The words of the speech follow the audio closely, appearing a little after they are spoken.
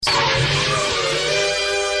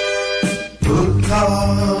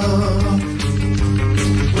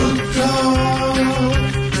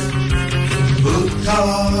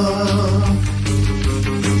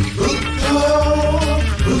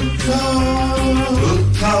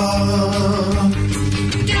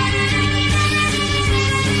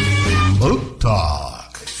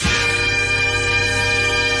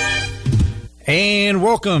and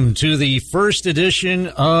welcome to the first edition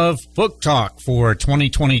of Book Talk for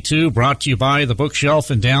 2022, brought to you by The Bookshelf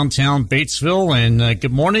in downtown Batesville. And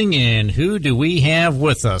good morning, and who do we have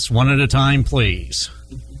with us? One at a time, please.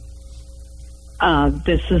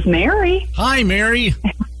 This is Mary. Hi, Mary.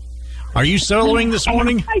 Are you soloing this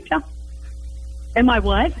morning? Hi, John. Am I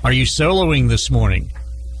what? Are you soloing this morning?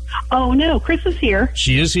 Oh, no, Chris is here.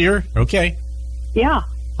 She is here? Okay. Yeah.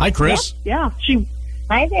 Hi, Chris. Yeah.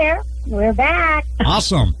 Hi there. We're back.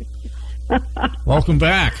 Awesome. Welcome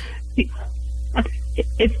back.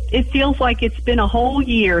 It feels like it's been a whole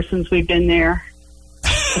year since we've been there.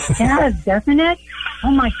 It does, doesn't it? Oh,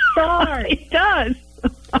 my stars. It does.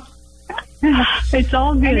 It's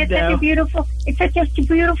all good, and it's such a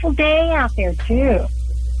beautiful day out there, too.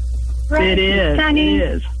 Bright It is. Sunny It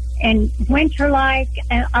is. and winter-like,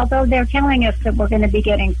 although they're telling us that we're going to be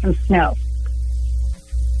getting some snow.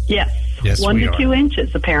 Yes. Yes, 1 we to are. 2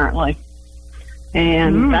 inches, apparently.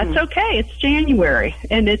 And that's okay. It's January,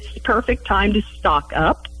 and it's the perfect time to stock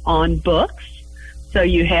up on books. So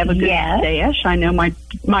you have a good stash. I know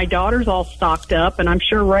my daughter's all stocked up, and I'm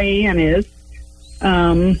sure Rayanne is.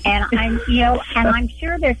 And I'm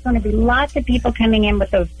sure there's going to be lots of people coming in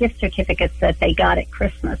with those gift certificates that they got at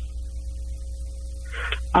Christmas.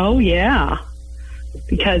 Oh, yeah.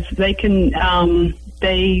 Because they can,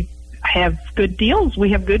 they have good deals. We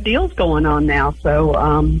have good deals going on now. So,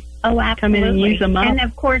 absolutely. Come in and use them up. And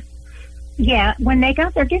of course, when they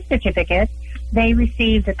got their gift certificates, they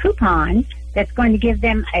received a coupon that's going to give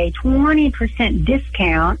them a 20%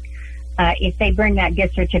 discount if they bring that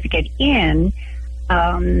gift certificate in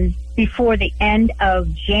before the end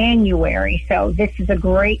of January. So this is a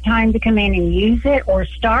great time to come in and use it, or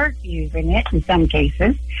start using it in some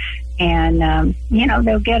cases, and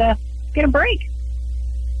they'll get a break.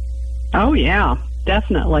 Oh, yeah,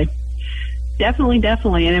 definitely.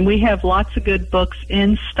 Definitely. And we have lots of good books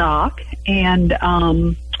in stock, and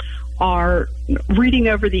are reading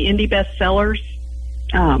over the indie bestsellers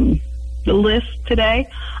list today.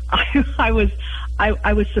 I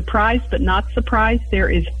was surprised, but not surprised. There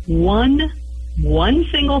is one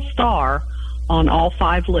single star on all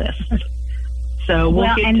 5 lists. So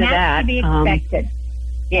we'll get to that. And that's to be expected.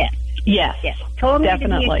 Yes, totally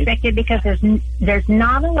definitely. To be expected, because there's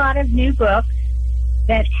not a lot of new books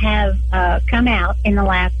that have come out in the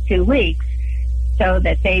last 2 weeks, so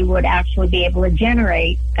that they would actually be able to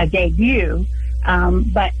generate a debut.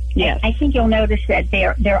 But yes. I think you'll notice that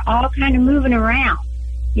they're all kind of moving around.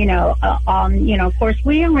 Of course,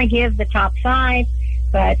 we only give the top 5,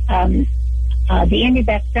 but the indie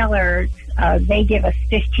bestsellers, they give us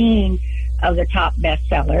 15 of the top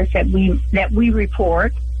bestsellers that we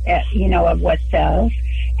report. Of what sells,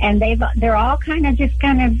 and they're all kind of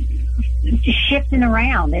shifting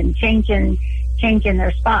around and changing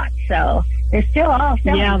their spots. So they're still all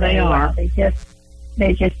selling. Yeah, they are. Well.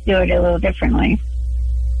 They just do it a little differently.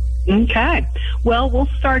 Okay. Well, we'll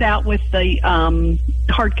start out with the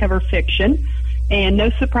hardcover fiction. And no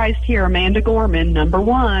surprise here, Amanda Gorman, number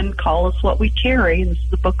 1, Call Us What We Carry. This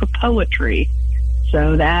is a book of poetry.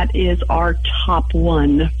 So that is our top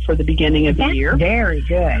 1 for the beginning of the year. Very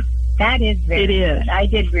good. That is very good. It is. I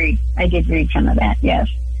did read some of that, yes.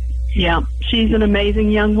 Yeah. She's an amazing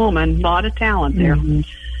young woman. A lot of talent there.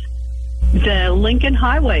 Mm-hmm. The Lincoln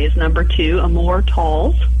Highway is number 2, Amor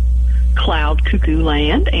Towles. Cloud Cuckoo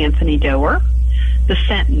Land, Anthony Doerr. The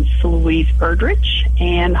Sentence, Louise Erdrich.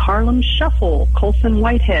 And Harlem Shuffle, Colson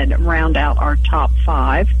Whitehead round out our top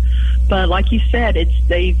 5. But like you said,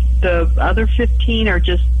 the other 15 are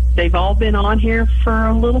they've all been on here for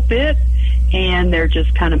a little bit, and they're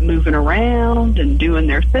just kind of moving around and doing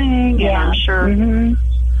their thing. Yeah. And I'm sure,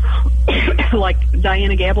 like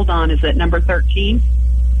Diana Gabaldon is at number 13.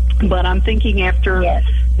 But I'm thinking after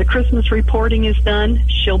the Christmas reporting is done,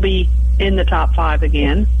 she'll be in the top 5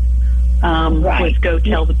 again. Right. With Go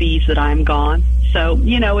Tell the Bees That I'm Gone. So,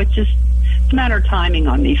 it's just a matter of timing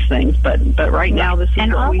on these things, but right now this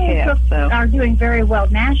is what we have. And all are doing very well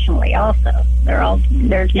nationally. Also,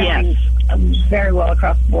 they're doing very well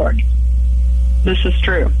across the board. This is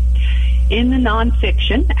true. In the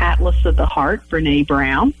nonfiction, Atlas of the Heart, Brene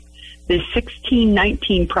Brown. The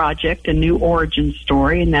 1619 Project, A New Origin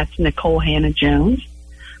Story, and that's Nicole Hannah-Jones.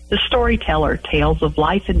 The Storyteller, Tales of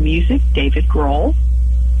Life and Music, David Grohl.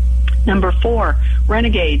 Number 4,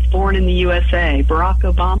 Renegades, Born in the USA, Barack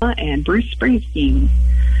Obama and Bruce Springsteen.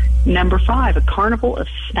 Number 5, A Carnival of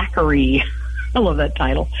Snackery. I love that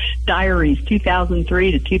title. Diaries,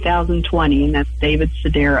 2003 to 2020, and that's David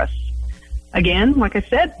Sedaris. Again, like I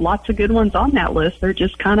said, lots of good ones on that list. They're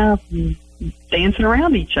just kind of dancing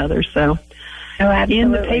around each other. So,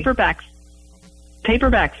 in the paperbacks,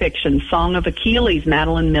 paperback fiction, Song of Achilles,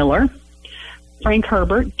 Madeline Miller. Frank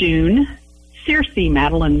Herbert, Dune. Circe,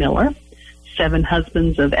 Madeline Miller. Seven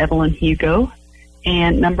Husbands of Evelyn Hugo.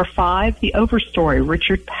 And number 5, The Overstory,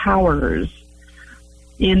 Richard Powers.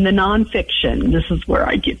 In the nonfiction, this is where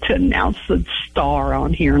I get to announce the star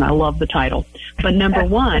on here, and I love the title. But number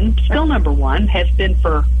 1, still number 1, has been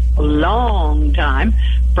for a long time,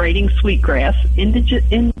 Braiding Sweetgrass,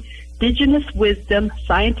 Indigenous Wisdom,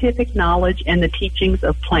 Scientific Knowledge, and the Teachings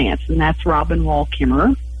of Plants, and that's Robin Wall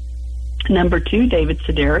Kimmerer. Number 2, David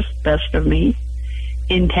Sedaris, Best of Me.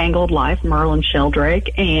 Entangled Life, Merlin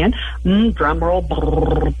Sheldrake. And,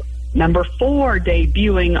 drumroll, number 4,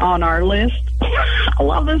 debuting on our list. I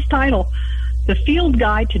love this title. The Field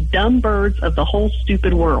Guide to Dumb Birds of the Whole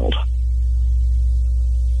Stupid World.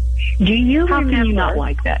 Do you How remember? can you not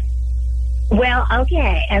like that? Well,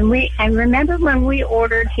 okay. And remember when we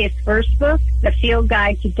ordered his first book, The Field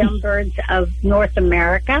Guide to Dumb Birds of North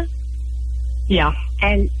America? Yeah.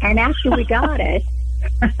 And after we got it,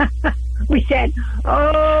 we said,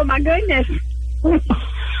 oh, my goodness, we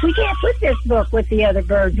can't put this book with the other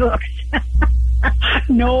bird books.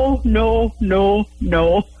 No. No. No.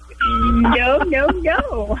 No.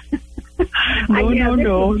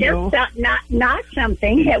 Just not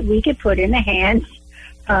something that we could put in the hands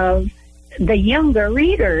of the younger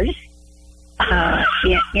readers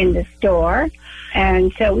in the store.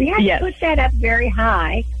 And so we had to put that up very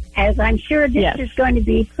high, as I'm sure this is going to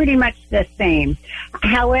be pretty much the same.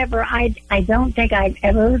 However, I don't think I've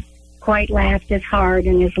ever quite laughed as hard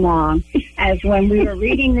and as long as when we were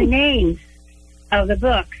reading the names of the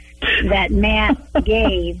books that Matt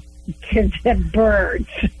gave to the birds.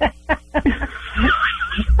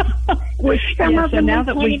 Which some of them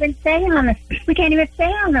we can't even say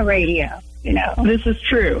on the radio, you know. This is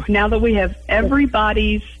true. Now that we have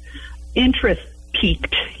everybody's interest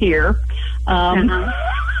peaked here,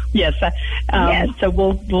 yes. So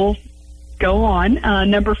we'll go on.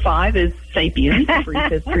 Number 5 is *Sapiens: A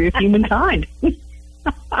Brief History of Humankind*.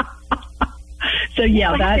 So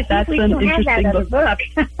that's an interesting book.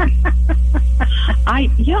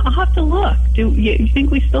 I'll have to look. Do you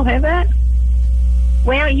think we still have that?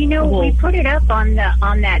 Well, we put it up on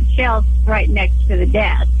that shelf right next to the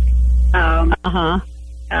desk.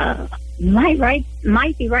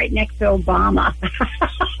 Might be right next to Obama.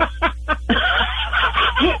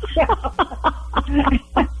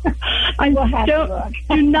 I will have to look.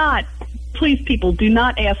 Do not, please, people, do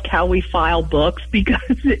not ask how we file books, because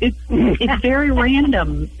it's very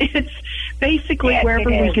random. It's basically wherever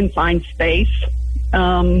we can find space.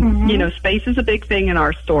 Space is a big thing in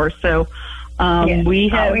our store, so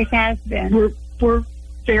we always has been. We're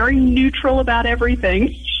very neutral about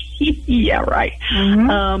everything. Yeah, right.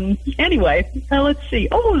 Anyway, let's see.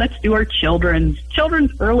 Let's do our children's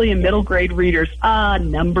early and middle grade readers.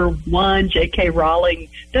 Number 1, J.K. Rowling,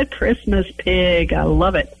 The Christmas Pig. I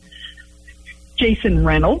love it. Jason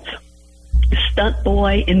Reynolds, Stunt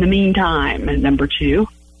Boy in the Meantime. And number 2,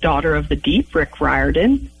 Daughter of the Deep, Rick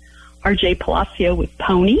Riordan. R.J. Palacio with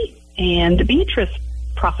Pony. And The Beatrice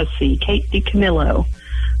Prophecy, Kate DiCamillo.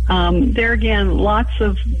 There again, lots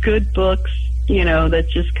of good books, that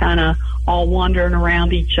just kind of all wandering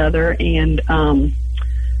around each other. And,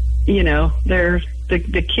 there's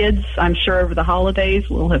the kids, I'm sure over the holidays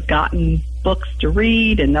will have gotten books to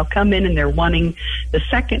read, and they'll come in and they're wanting the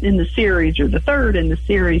second in the series or the third in the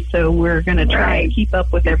series. So we're going to try to keep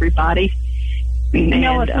up with everybody. If we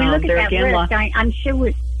look at that list, I'm sure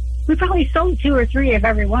we probably sold 2 or 3 of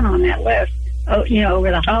every one on that list,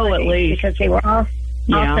 over the holidays, at least. Because they were all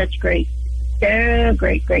such great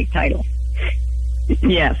titles.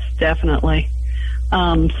 Yes, definitely.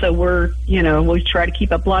 So we try to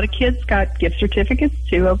keep up. A lot of kids got gift certificates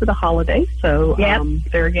too over the holidays. So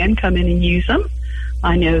there again, come in and use them.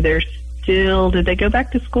 I know they're still. Did they go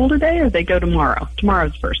back to school today, or they go tomorrow?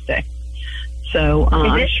 Tomorrow's first day. So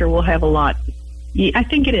I'm sure we'll have a lot. Yeah, I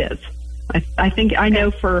think it is. I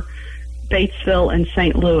know for Batesville and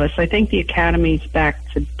St. Louis, I think the academy's back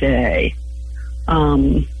today.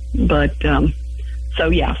 So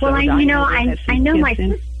yeah. Well, I know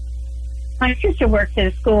my sister works at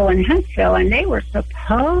a school in Huntsville, and they were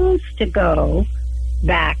supposed to go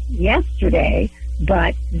back yesterday,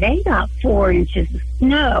 but they got 4 inches of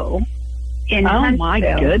snow in Huntsville. Oh my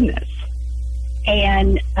goodness!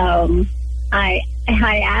 And I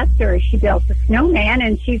asked her if she built a snowman,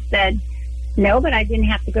 and she said no, but I didn't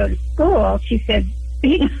have to go to school. She said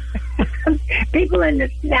people in the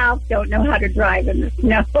South don't know how to drive in the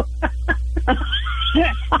snow.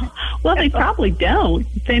 Well, they probably don't.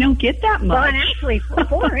 They don't get that much. Well, and actually,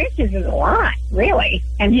 4 inches is a lot, really.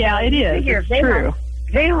 And yeah, it is. It's true.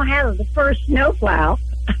 they don't have the first snowplow,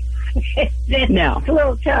 it's a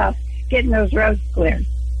little tough getting those roads cleared.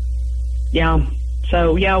 Yeah.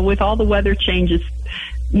 So, with all the weather changes,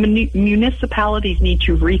 municipalities need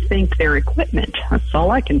to rethink their equipment. That's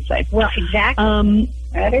all I can say. Well, exactly.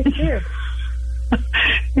 That is true.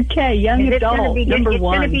 Okay, young adult, number one. It's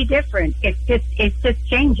going to be different. It's just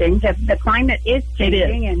changing. The climate is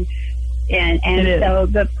changing, and so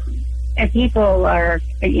the people are,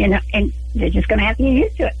 and they're just going to have to get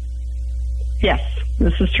used to it. Yes,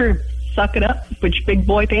 this is true. Suck it up, put your big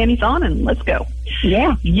boy panties on, and let's go.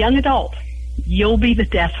 Yeah. Young adult, you'll be the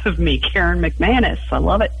death of me, Karen McManus. I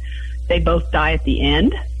love it. They both die at the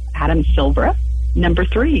end. Adam Silvera. Number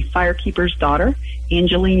 3, Firekeeper's daughter,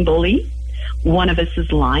 Angeline Bully. One of us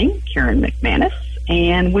is lying, Karen McManus.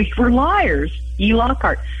 And we were liars, E.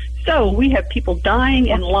 Lockhart. So we have people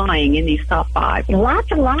dying and lying in these top 5.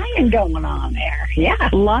 Lots of lying going on there. Yeah.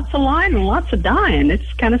 Lots of lying and lots of dying.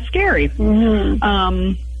 It's kind of scary.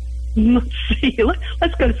 Mm-hmm. Let's see.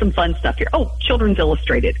 Let's go to some fun stuff here. Oh, Children's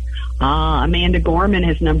Illustrated. Amanda Gorman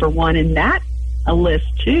is number 1 in that. A list,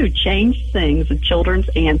 too. Change Things, a children's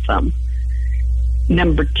anthem.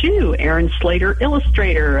 Number 2, Aaron Slater,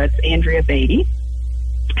 illustrator. That's Andrea Beatty.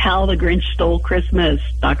 How the Grinch Stole Christmas,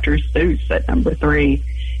 Dr. Seuss at number 3.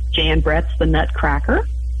 Jan Brett's The Nutcracker.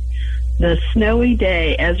 The Snowy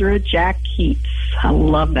Day, Ezra Jack Keats. I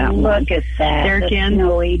love that one. Look at that, there again, The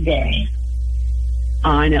Snowy Day.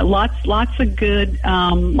 I know. Lots of good,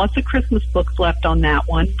 lots of Christmas books left on that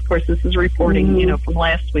one. Of course, this is reporting, from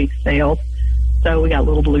last week's sales. So we got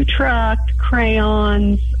Little Blue Truck,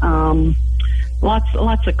 crayons,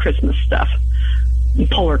 lots of Christmas stuff.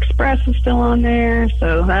 Polar Express is still on there,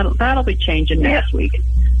 so that'll be changing next week.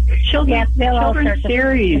 Children's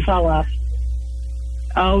series.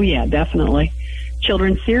 Oh yeah, definitely.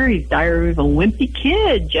 Children's series: Diary of a Wimpy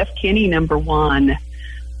Kid, Jeff Kinney, number 1.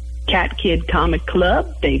 Cat Kid Comic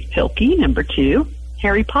Club, Dave Pilkey, number 2.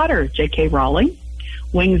 Harry Potter, J.K. Rowling.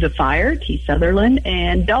 Wings of Fire, T. Sutherland,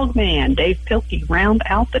 and Dogman, Dave Pilkey, round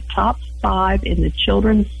out the top 5 in the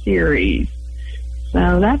children's series.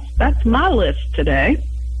 So that's my list today.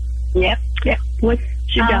 Yep. What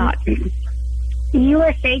you got?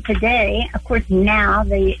 USA Today, of course, now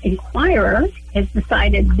the Inquirer has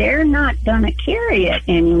decided they're not going to carry it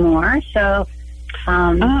anymore. So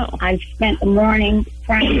I've spent the morning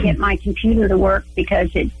trying to get my computer to work because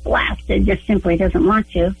it's blasted, just simply doesn't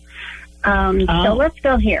want to. So let's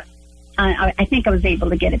go here. I think I was able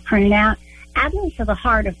to get it printed out. Atlas of the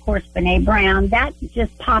Heart, of course, Brene Brown, that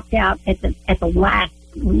just popped out at the last,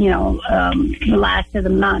 the last of the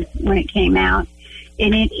month when it came out.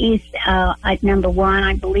 And it is at number 1.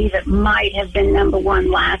 I believe it might have been number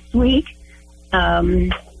 1 last week.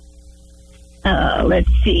 Let's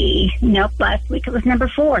see. Nope, last week it was number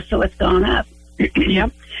 4, so it's gone up.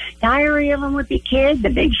 Yep. Diary of a Wimpy Kid, The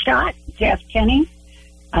Big Shot, Jeff Kinney.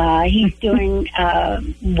 He's doing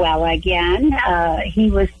well again. He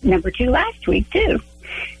was number 2 last week, too.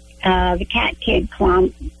 The Cat Kid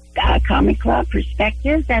Comic Club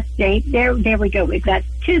Perspectives, that's Dave. There we go. We've got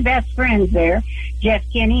 2 best friends there, Jeff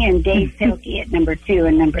Kinney and Dave Pilkey at number 2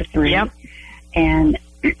 and number 3. Yep. And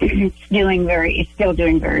it's still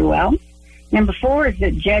doing very well. Number 4 is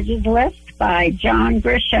The Judge's List by John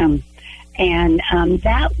Grisham. And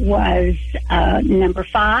that was number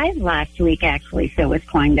 5 last week, actually, so it's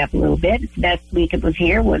climbed up a little bit. The best week it was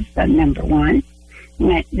here was number 1.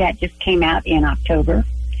 That just came out in October.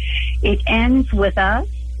 It Ends With Us.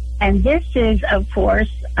 And this is, of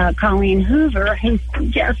course, Colleen Hoover, who's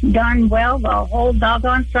just done well the whole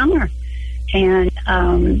doggone summer. And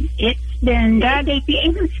it's been out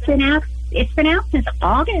since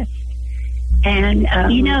August. And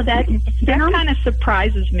that kind of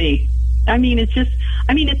surprises me. I mean, it's a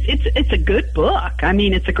good book. I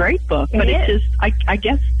mean, it's a great book, but I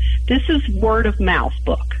guess this is word of mouth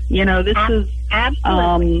book. This is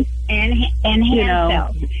absolutely and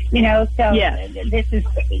handheld. So yes. This is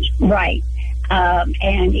right,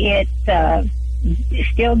 and it's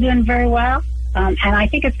still doing very well. And I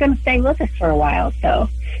think it's going to stay with us for a while. So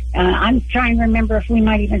I'm trying to remember if we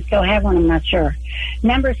might even still have one. I'm not sure.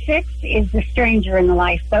 Number 6 is The Stranger in the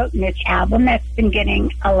Lifeboat, Mitch Albom. That's been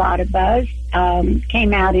getting a lot of buzz.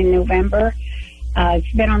 Came out in November.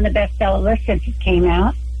 It's been on the bestseller list since it came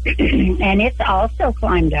out. And it's also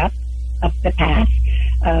climbed up the path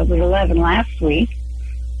with 11 last week.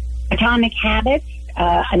 Atomic Habits,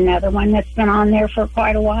 another one that's been on there for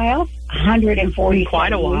quite a while. 140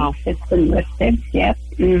 quite a while. It's been listed. Yep.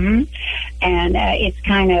 Mm-hmm. And it's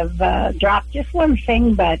kind of dropped just one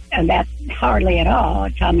thing, but that's hardly at all.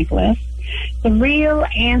 Atomic List. The Real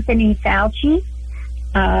Anthony Fauci.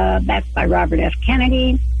 That's by Robert F.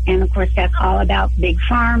 Kennedy. And, of course, that's all about Big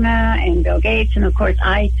Pharma and Bill Gates. And, of course,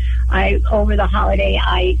 I over the holiday,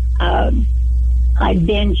 I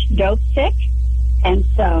binged Dope Sick. And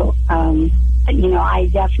so, I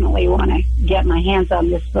definitely want to get my hands on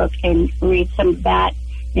this book and read some of that,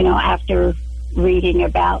 after reading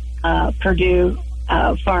about Purdue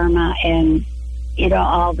Pharma and,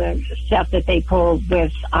 all the stuff that they pulled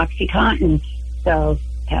with OxyContin. So,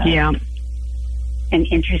 yeah. An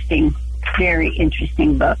interesting, very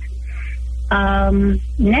interesting book.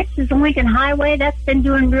 Next is The Lincoln Highway. That's been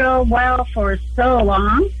doing real well for so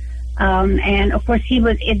long. And of course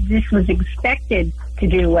this was expected to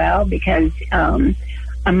do well because,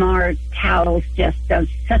 Amar Towles just does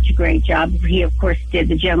such a great job. He of course did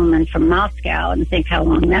The Gentleman from Moscow, and think how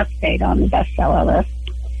long that stayed on the bestseller list.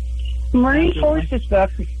 Marie Forster's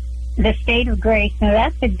book, The State of Grace. Now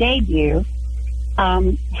that's a debut.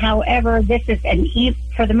 However, this is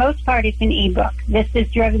for the most part, it's an ebook. This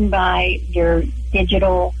is driven by your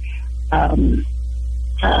digital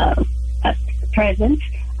presence.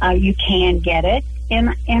 You can get it in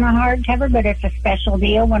a hardcover, but it's a special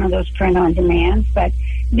deal, one of those print on demands, but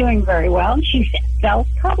doing very well. And she's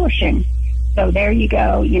self-publishing. So there you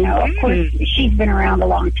go. Of course, she's been around a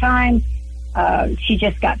long time. She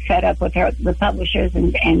just got fed up with the publishers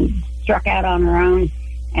and struck out on her own.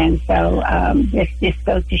 And so this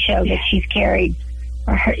goes to show that she's carried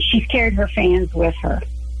her fans with her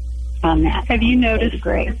on that. Have you noticed?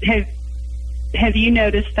 Great. Have you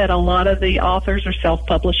noticed that a lot of the authors are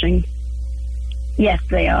self-publishing? Yes,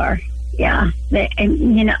 they are. Yeah,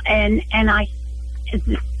 and I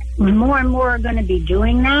more and more are going to be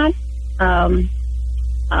doing that.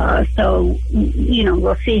 So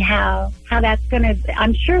we'll see how that's going to.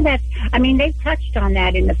 I'm sure they've touched on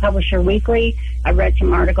that in the Publisher Weekly. I read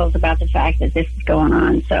some articles about the fact that this is going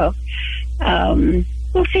on. So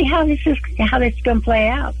we'll see how this is going to play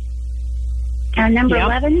out. Number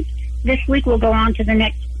 11. This week we'll go on to the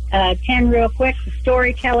next 10 real quick. The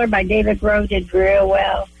Storyteller by David Grove did real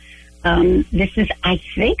well. This is, I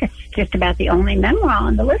think, it's just about the only memoir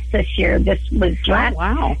on the list this year. This was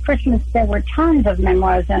last Christmas. There were tons of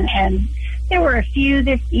memoirs, and there were a few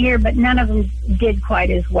this year, but none of them did quite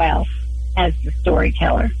as well as The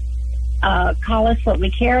Storyteller. Call Us What We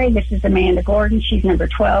Carry. This is Amanda Gordon. She's number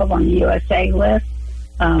 12 on the USA list.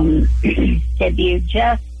 Debuted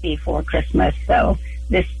just before Christmas, so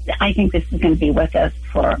I think this is going to be with us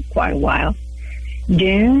for quite a while.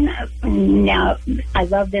 Dune. Now, I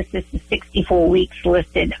love this. This is 64 weeks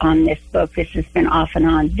listed on this book. This has been off and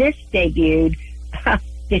on. This debuted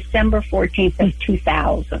December 14th of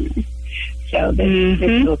 2000. So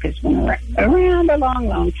this book has been around a long,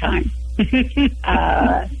 long time.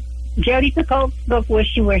 Jodi Picoult's book,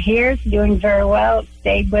 Wish You Were Here, is doing very well. It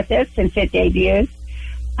stayed with us since it debuted.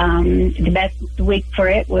 The best week for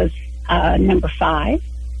it was number 5.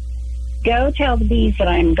 Go Tell the Bees That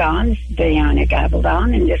I'm Gone. This is Diana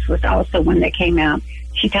Gabaldon, and this was also when they came out.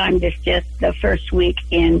 She timed this just the first week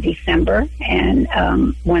in December, and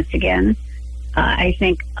once again, I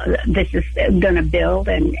think this is going to build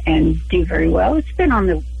and do very well. It's been on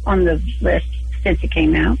the list since it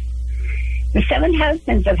came out. The Seven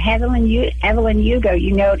Husbands of Evelyn Hugo.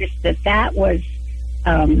 You noticed that was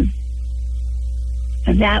on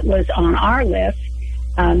our list.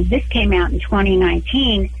 This came out in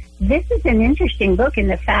 2019. This is an interesting book in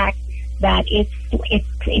the fact that it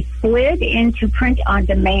slid into print on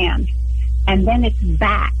demand, and then it's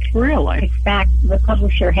back. Really? It's back. The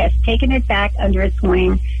publisher has taken it back under its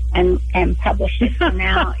wing and published it. So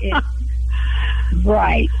now it's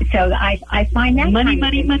right. So I find that money.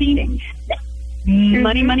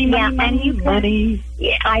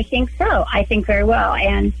 Yeah, I think so. I think very well,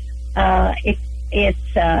 and I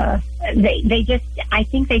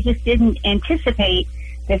think they just didn't anticipate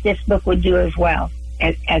that this book would do as well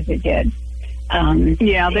as it did.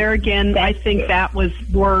 There again, I think that was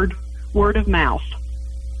word of mouth.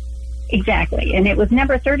 Exactly, and it was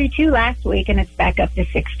number 32 last week, and it's back up to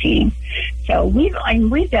 16. So we've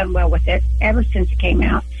done well with it ever since it came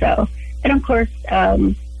out. So, and of course,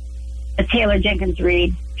 Taylor Jenkins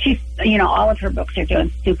Reid, she's all of her books are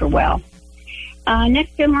doing super well.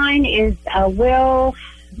 Next in line is Will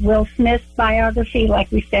Smith's biography. Like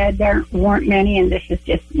we said, there weren't many, and this is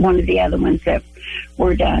just one of the other ones that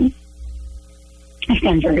were done. It's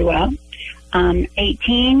done very well.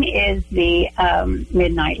 18 is the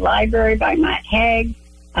Midnight Library by Matt Haig.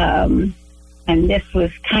 And this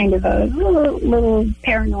was kind of a little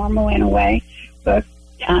paranormal in a way, but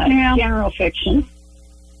general fiction.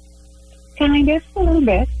 Kind of, a little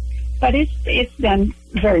bit. But it's done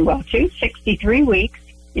very well, too. 63 weeks.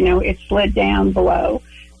 it slid down below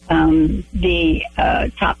the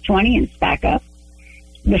top 20 and back up.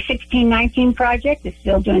 The 1619 Project is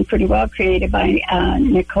still doing pretty well, created by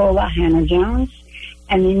Nicola Hannah-Jones,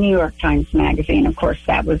 and the New York Times Magazine. Of course,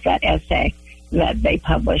 that was that essay that they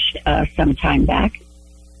published some time back.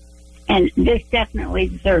 And this definitely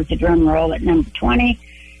deserves a drum roll at number 20.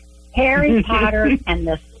 Harry Potter and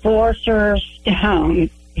the Sorcerer's Stone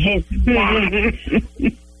is back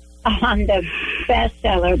on the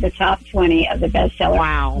bestseller, the top 20 of the bestseller.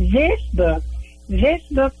 Wow. This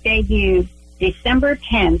book debuted December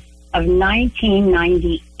 10th of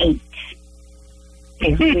 1998.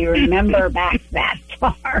 If we remember back that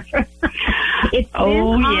far. It's been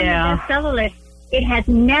on the bestseller list. It has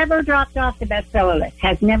never dropped off the bestseller list.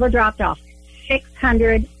 Has never dropped off.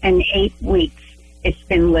 608 weeks it's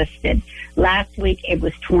been listed. Last week it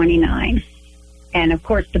was 29. And of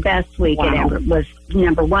course the best week it ever was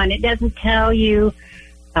number 1. It doesn't tell you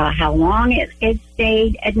how long it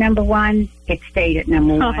stayed at number 1. It stayed at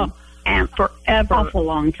number 1 and forever. Awful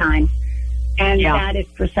long time. And that is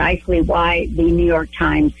precisely why the New York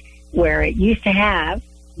Times, where it used to have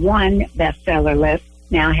one bestseller list,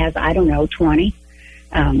 now has, 20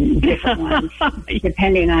 different ones,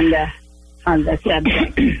 depending on the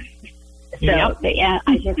subject. So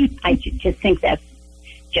I just think that's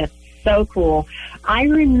just so cool. I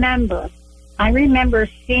remember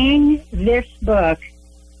seeing this book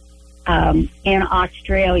in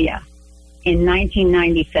Australia in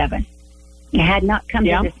 1997. It had not come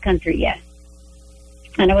to this country yet.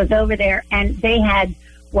 And I was over there, and they had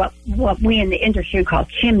what we in the industry call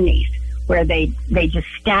chimneys, where they just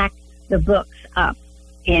stack the books up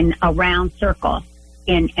in a round circle,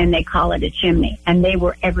 and they call it a chimney. And they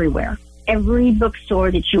were everywhere. Every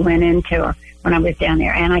bookstore that you went into when I was down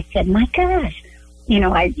there. And I said, my gosh,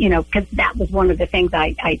 because that was one of the things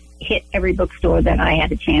I hit every bookstore that I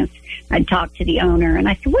had a chance. I'd talk to the owner, and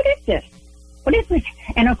I said, what is this? What is this?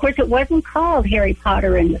 And of course, it wasn't called Harry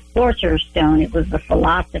Potter and the Sorcerer's Stone. It was the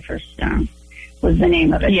Philosopher's Stone, was the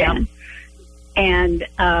name of it then. And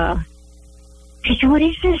I said, what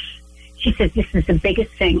is this? She said, this is the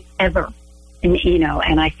biggest thing ever. And,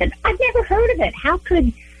 and I said, I've never heard of it. How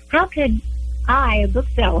could I, a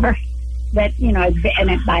bookseller, that,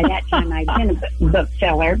 and by that time I'd been a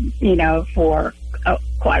bookseller, for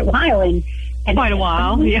quite a while. And quite a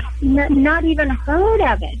while, not even heard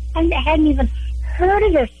of it. I hadn't even heard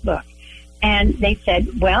of this book. And they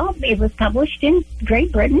said, well, it was published in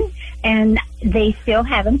Great Britain, and they still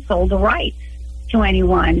haven't sold the rights to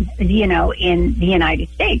anyone, in the United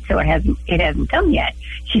States. So it hasn't come yet.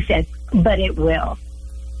 She said, but it will.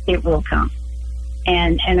 It will come.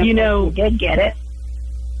 And of course we did get it.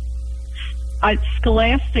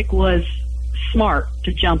 Scholastic was smart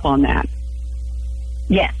to jump on that.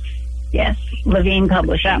 Yes. Levine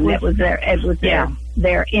Publishing. It was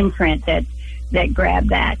their imprint that grabbed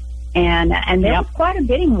that. And there was quite a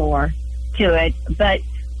bidding war to it, but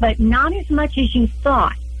not as much as you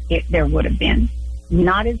thought there would have been.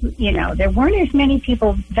 Not as, there weren't as many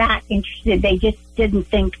people that interested. They just didn't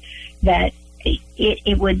think that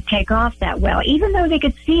it would take off that well, even though they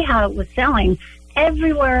could see how it was selling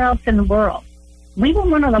everywhere else in the world. We were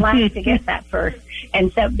one of the last to get that first.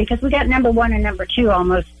 And so, because we got number 1 and number 2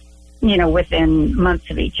 almost, within months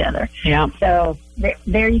of each other. Yeah. So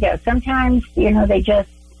there you go. Sometimes, they just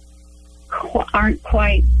aren't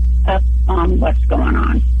quite up on what's going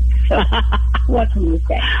on. So what can we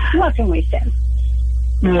say?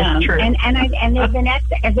 That's true.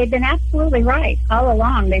 And they've been absolutely right all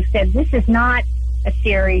along. They've said this is not a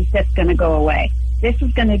series that's going to go away. This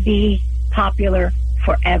is going to be popular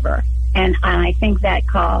forever. And I think that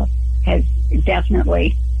call has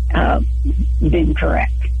definitely been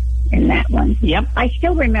correct in that one. Yep. I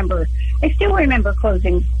still remember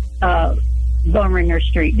closing Bone Ringer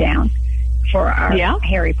Street down for our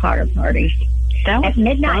Harry Potter parties. That was at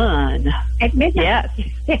midnight. Fun. At midnight.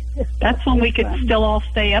 Yes. That's when we could still all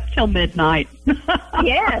stay up till midnight.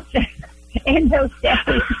 Yes. In those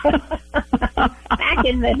days. Back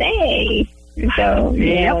in the day. So,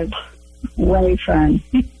 yeah, it was way fun.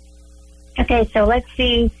 Okay, so let's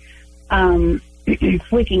see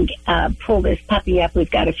if we can pull this puppy up. We've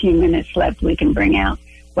got a few minutes left. We can bring out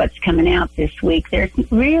what's coming out this week. There's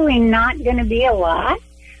really not going to be a lot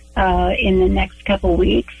in the next couple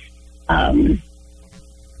weeks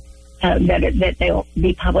that they'll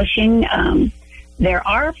be publishing. There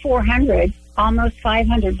are 400, almost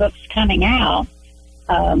 500 books coming out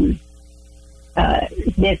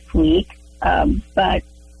this week. But,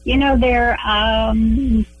 there,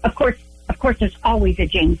 of course, there's always a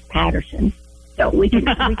James Patterson. So we can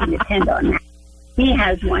depend on that. He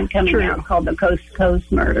has one coming out called The Coast to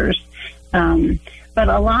Coast Murders. But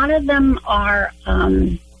a lot of them are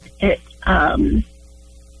of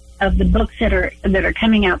the books that are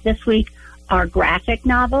coming out this week are graphic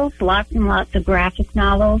novels. Lots and lots of graphic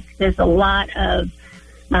novels. There's a lot of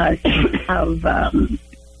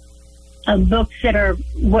books that are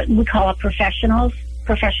what we call professional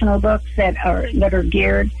books that are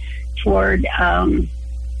geared toward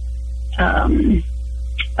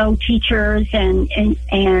teachers and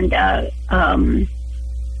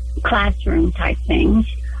classroom type things.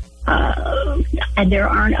 And there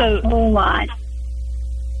aren't a whole lot.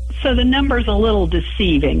 So the number's a little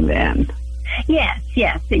deceiving then. Yes.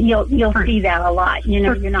 You'll see that a lot.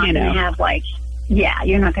 You're not going to have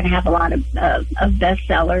you're not going to have a lot of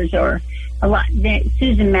bestsellers or a lot.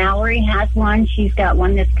 Susan Mallory has one. She's got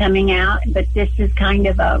one that's coming out, but this is kind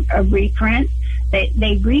of a reprint.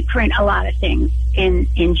 They reprint a lot of things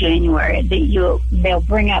in January. They'll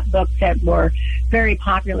bring up books that were very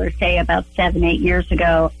popular, say about 7-8 years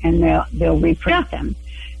ago, and they'll reprint them.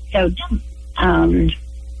 So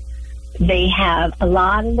they have a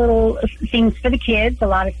lot of little things for the kids, a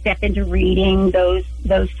lot of step into reading, those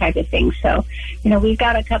type of things. So, we've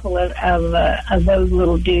got a couple of those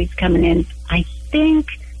little dudes coming in. I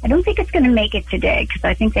don't think it's going to make it today because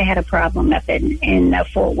I think they had a problem up in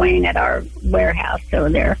Fort Wayne at our warehouse. So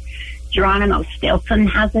Geronimo Stilson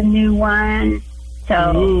has a new one.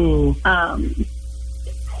 So,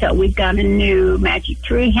 so we've got a new Magic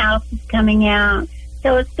Tree House coming out.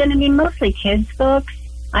 So it's going to be mostly kids' books.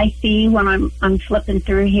 I see when I'm flipping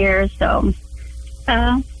through here. So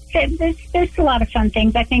there's a lot of fun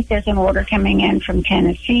things. I think there's an order coming in from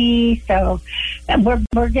Tennessee. So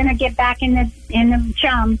we're gonna get back in the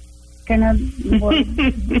chum. And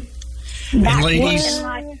ladies,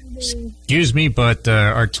 excuse me, but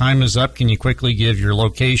our time is up. Can you quickly give your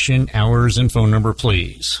location, hours, and phone number,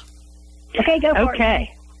 please? Okay, go for it.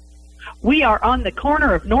 Okay. We are on the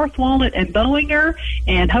corner of North Walnut and Bowinger,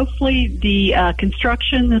 and hopefully the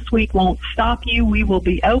construction this week won't stop you. We will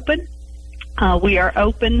be open. We are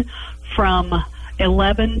open from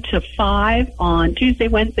 11 to 5 on Tuesday,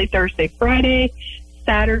 Wednesday, Thursday, Friday.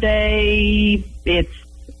 Saturday, it's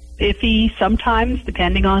iffy sometimes,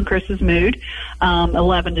 depending on Chris's mood,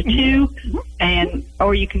 11 to 2.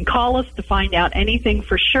 Or you can call us to find out anything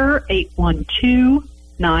for sure,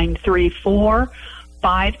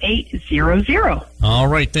 812-934-5800. All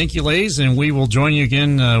right. Thank you, ladies. And we will join you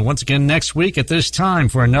again, once again, next week at this time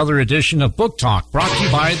for another edition of Book Talk, brought to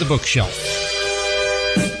you by The Bookshelf.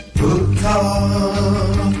 Book Talk.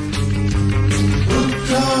 Book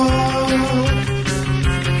Talk.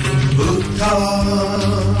 Book Talk.